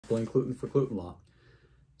Blaine Cluten for Cluten Law.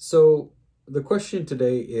 So the question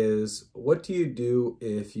today is, what do you do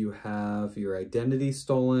if you have your identity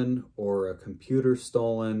stolen or a computer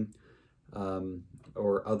stolen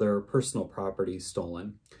or other personal property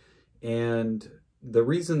stolen? And the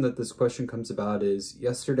reason that this question comes about is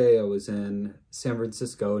yesterday I was in San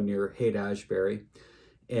Francisco near Haight-Ashbury,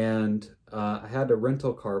 and I had a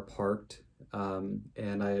rental car parked,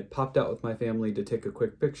 and I had popped out with my family to take a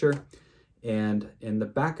quick picture. And in the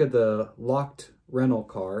back of the locked rental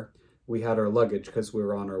car, we had our luggage because we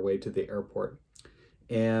were on our way to the airport.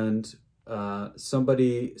 And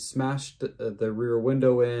somebody smashed the rear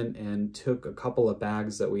window in and took a couple of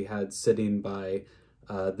bags that we had sitting by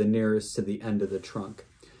the nearest to the end of the trunk.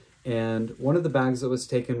 And one of the bags that was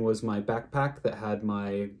taken was my backpack that had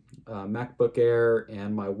my MacBook Air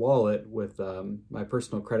and my wallet with my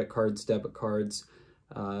personal credit cards, debit cards,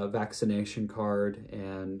 vaccination card,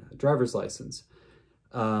 and driver's license.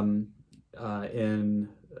 In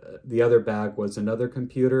the other bag was another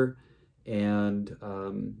computer and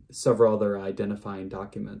several other identifying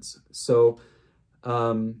documents. So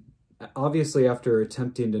obviously, after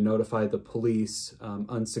attempting to notify the police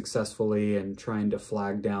unsuccessfully and trying to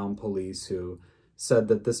flag down police who said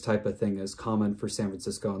that this type of thing is common for San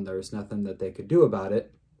Francisco and there's nothing that they could do about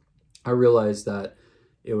it, I realized that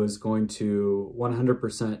it was going to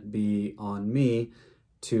 100% be on me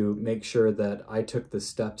to make sure that I took the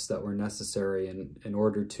steps that were necessary in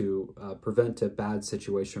order to prevent a bad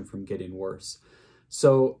situation from getting worse.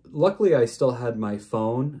 So luckily I still had my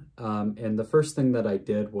phone, and the first thing that I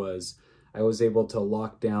did was I was able to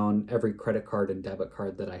lock down every credit card and debit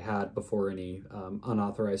card that I had before any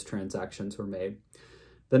unauthorized transactions were made.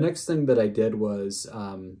 The next thing that I did was,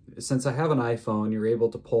 since I have an iPhone, you're able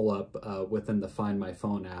to pull up within the Find My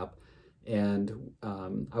Phone app, and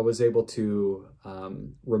I was able to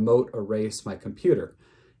remote erase my computer.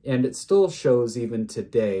 And it still shows even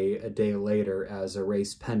today, a day later, as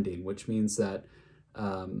erase pending, which means that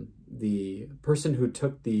the person who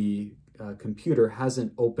took the computer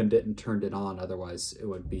hasn't opened it and turned it on, otherwise it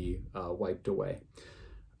would be wiped away.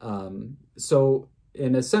 So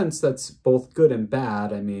in a sense, that's both good and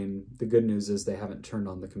bad. I mean, the good news is they haven't turned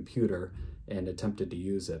on the computer and attempted to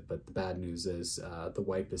use it, but the bad news is the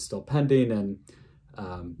wipe is still pending, and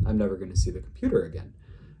I'm never going to see the computer again.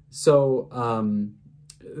 So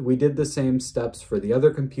we did the same steps for the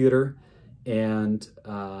other computer, and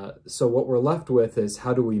so what we're left with is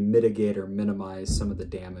how do we mitigate or minimize some of the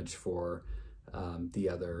damage for the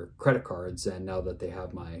other credit cards, and now that they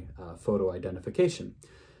have my photo identification.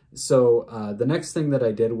 So the next thing that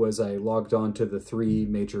I did was I logged on to the three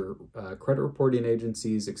major credit reporting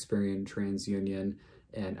agencies, Experian, TransUnion,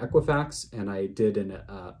 and Equifax, and I did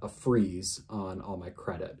a freeze on all my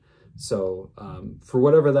credit. So for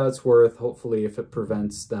whatever that's worth, hopefully if it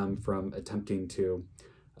prevents them from attempting to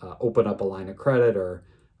open up a line of credit or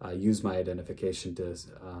use my identification to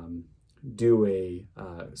do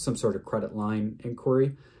some sort of credit line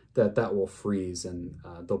inquiry, that will freeze, and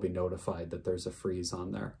they'll be notified that there's a freeze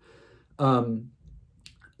on there.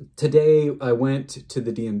 Today I went to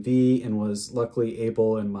the DMV and was luckily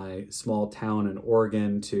able in my small town in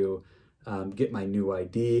Oregon to get my new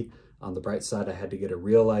ID. On the bright side, I had to get a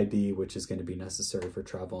real ID, which is going to be necessary for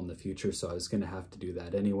travel in the future, so I was going to have to do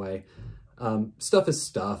that anyway. Stuff is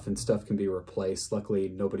stuff, and stuff can be replaced. Luckily,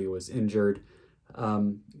 nobody was injured.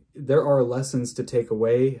 There are lessons to take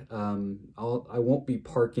away. I won't be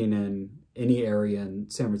parking in any area in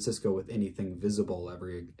San Francisco with anything visible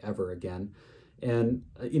ever again. And,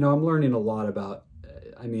 you know, I'm learning a lot about,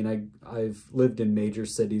 I mean, I've lived in major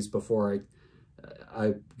cities before.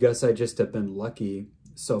 I guess I just have been lucky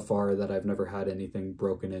so far that I've never had anything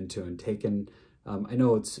broken into and taken. I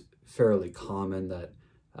know it's fairly common that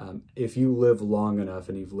if you live long enough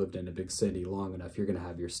and you've lived in a big city long enough, you're going to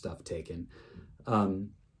have your stuff taken.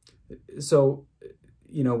 So,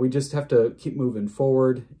 you know, we just have to keep moving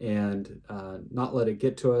forward and not let it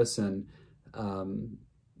get to us, and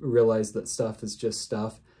realize that stuff is just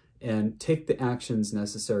stuff, and take the actions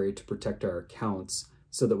necessary to protect our accounts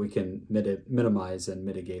so that we can minimize and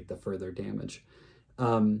mitigate the further damage.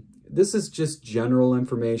 This is just general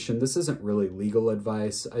information. This isn't really legal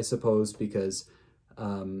advice, I suppose, because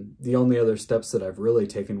the only other steps that I've really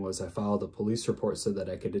taken was I filed a police report so that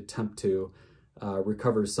I could attempt to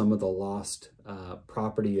recover some of the lost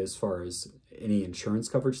property as far as any insurance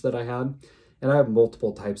coverage that I had. And I have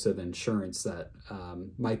multiple types of insurance that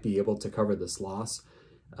might be able to cover this loss,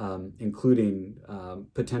 including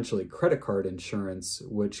potentially credit card insurance,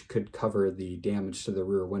 which could cover the damage to the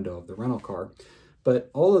rear window of the rental car.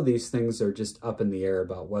 But all of these things are just up in the air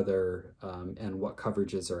about whether and what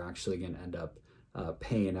coverages are actually going to end up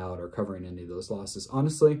paying out or covering any of those losses.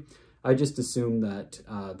 Honestly, I just assume that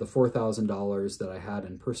the $4,000 that I had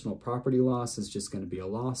in personal property loss is just going to be a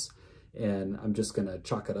loss, and I'm just going to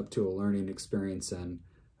chalk it up to a learning experience and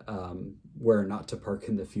where not to park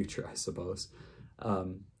in the future, I suppose.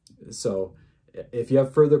 So if you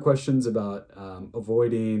have further questions about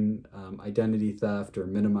avoiding identity theft or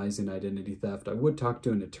minimizing identity theft, I would talk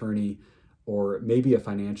to an attorney or maybe a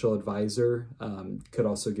financial advisor. Could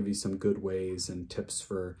also give you some good ways and tips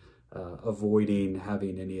for avoiding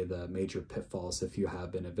having any of the major pitfalls if you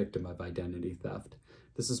have been a victim of identity theft.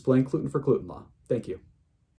 This is Blaine Cluten for Cluten Law. Thank you.